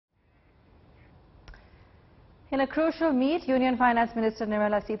In a crucial meet, Union Finance Minister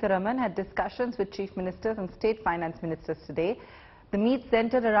Nirmala Sitharaman had discussions with Chief Ministers and State Finance Ministers today. The meet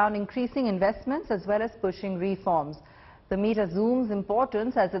centered around increasing investments as well as pushing reforms. The meet assumes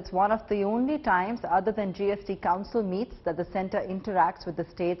importance as it's one of the only times other than GST Council meets that the centre interacts with the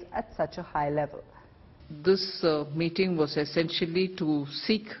states at such a high level. This meeting was essentially to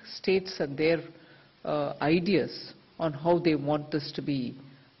seek states and their ideas on how they want this to be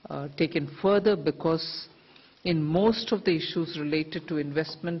taken further, because in most of the issues related to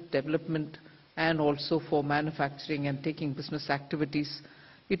investment, development and also for manufacturing and taking business activities,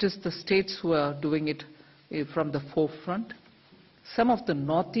 it is the states who are doing it from the forefront. Some of the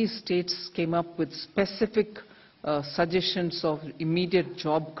northeast states came up with specific suggestions of immediate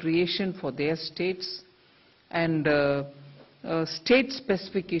job creation for their states and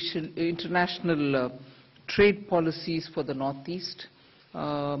state-specific international trade policies for the northeast.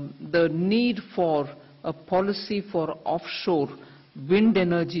 The need for a policy for offshore wind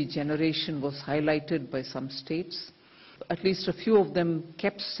energy generation was highlighted by some states. At least a few of them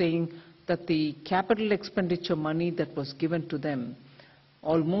kept saying that the capital expenditure money that was given to them,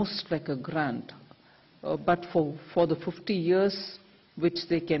 almost like a grant, but for the 50 years which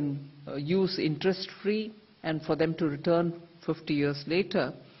they can use interest-free and for them to return 50 years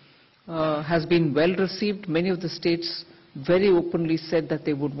later, has been well received. Many of the states very openly said that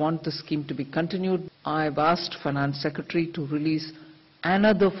they would want the scheme to be continued. I've asked Finance Secretary to release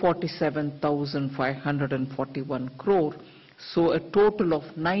another 47,541 crore. So a total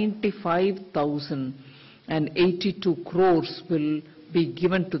of 95,082 crores will be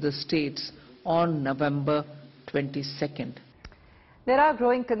given to the states on November 22nd. There are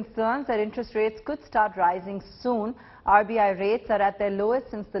growing concerns that interest rates could start rising soon. RBI rates are at their lowest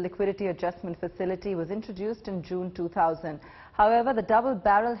since the liquidity adjustment facility was introduced in June 2000. However, the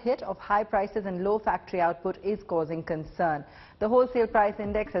double-barrel hit of high prices and low factory output is causing concern. The wholesale price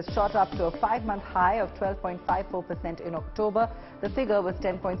index has shot up to a 5-month high of 12.54% in October. The figure was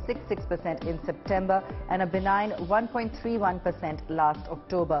 10.66% in September and a benign 1.31% last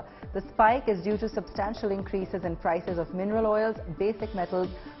October. The spike is due to substantial increases in prices of mineral oils, basic metals,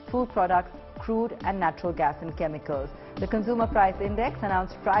 food products, crude and natural gas and chemicals. The consumer price index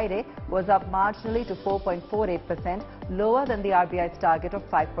announced Friday was up marginally to 4.48%, lower than the RBI's target of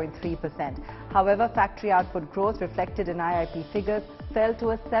 5.3%. However, factory output growth reflected in IIP figures fell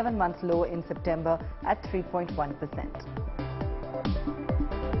to a 7-month low in September at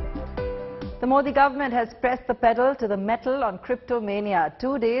 3.1%. The Modi government has pressed the pedal to the metal on crypto mania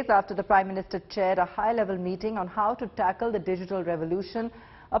 2 days after the Prime Minister chaired a high-level meeting on how to tackle the digital revolution.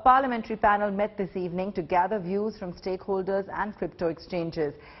 A parliamentary panel met this evening to gather views from stakeholders and crypto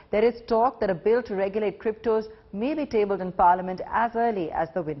exchanges. There is talk that a bill to regulate cryptos may be tabled in Parliament as early as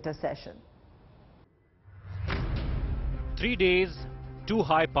the winter session. 3 days, 2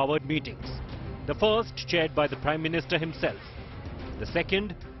 high-powered meetings. The first chaired by the Prime Minister himself. The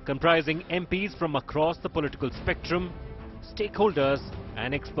second comprising MPs from across the political spectrum, stakeholders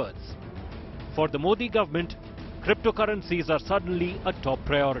and experts. For the Modi government, cryptocurrencies are suddenly a top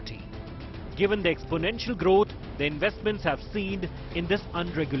priority, given the exponential growth the investments have seen in this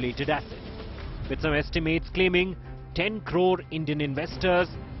unregulated asset, with some estimates claiming 10 crore Indian investors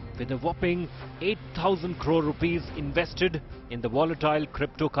with a whopping 8,000 crore rupees invested in the volatile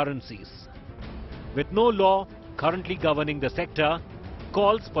cryptocurrencies. With no law currently governing the sector,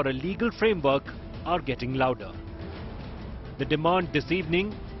 calls for a legal framework are getting louder. The demand this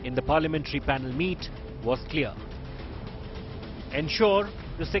evening in the parliamentary panel meet was clear. Ensure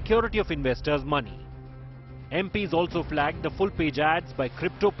the security of investors' money. MPs also flagged the full-page ads by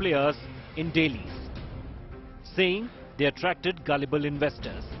crypto players in dailies, saying they attracted gullible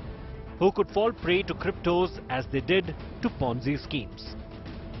investors who could fall prey to cryptos as they did to Ponzi schemes.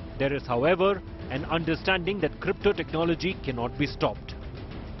 There is, however, an understanding that crypto technology cannot be stopped.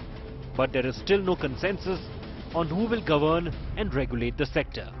 But there is still no consensus on who will govern and regulate the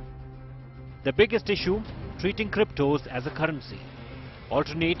sector. The biggest issue, treating cryptos as a currency,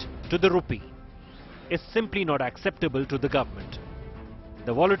 alternate to the rupee, is simply not acceptable to the government.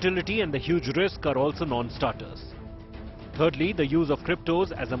 The volatility and the huge risk are also non-starters. Thirdly, the use of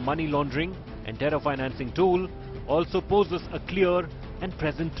cryptos as a money laundering and terror financing tool also poses a clear and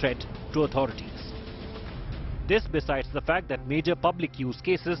present threat to authorities. This besides the fact that major public use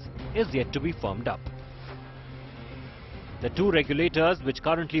cases is yet to be firmed up. The two regulators which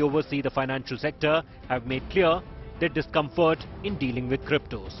currently oversee the financial sector have made clear their discomfort in dealing with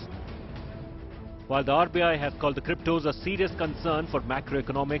cryptos. While the RBI has called the cryptos a serious concern for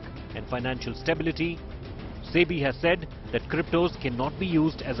macroeconomic and financial stability, SEBI has said that cryptos cannot be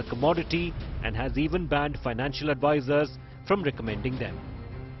used as a commodity and has even banned financial advisors from recommending them.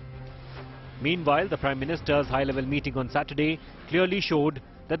 Meanwhile, the Prime Minister's high-level meeting on Saturday clearly showed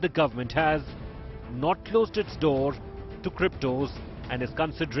that the government has not closed its door to cryptos and is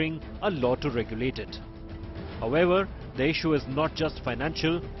considering a law to regulate it. However, the issue is not just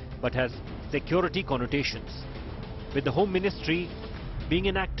financial but has security connotations, with the Home Ministry being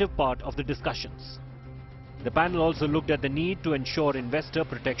an active part of the discussions. The panel also looked at the need to ensure investor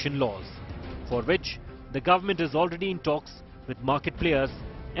protection laws, for which the government is already in talks with market players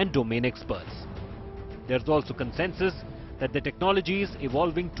and domain experts. There is also consensus that the technology is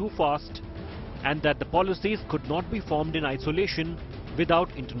evolving too fast and that the policies could not be formed in isolation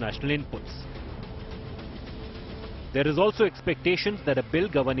without international inputs. There is also expectations that a bill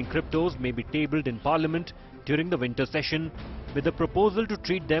governing cryptos may be tabled in Parliament during the winter session with a proposal to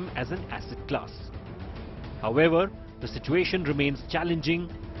treat them as an asset class. However, the situation remains challenging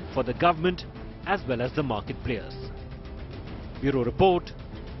for the government as well as the market players. Bureau Report,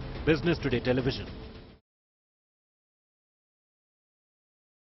 Business Today Television.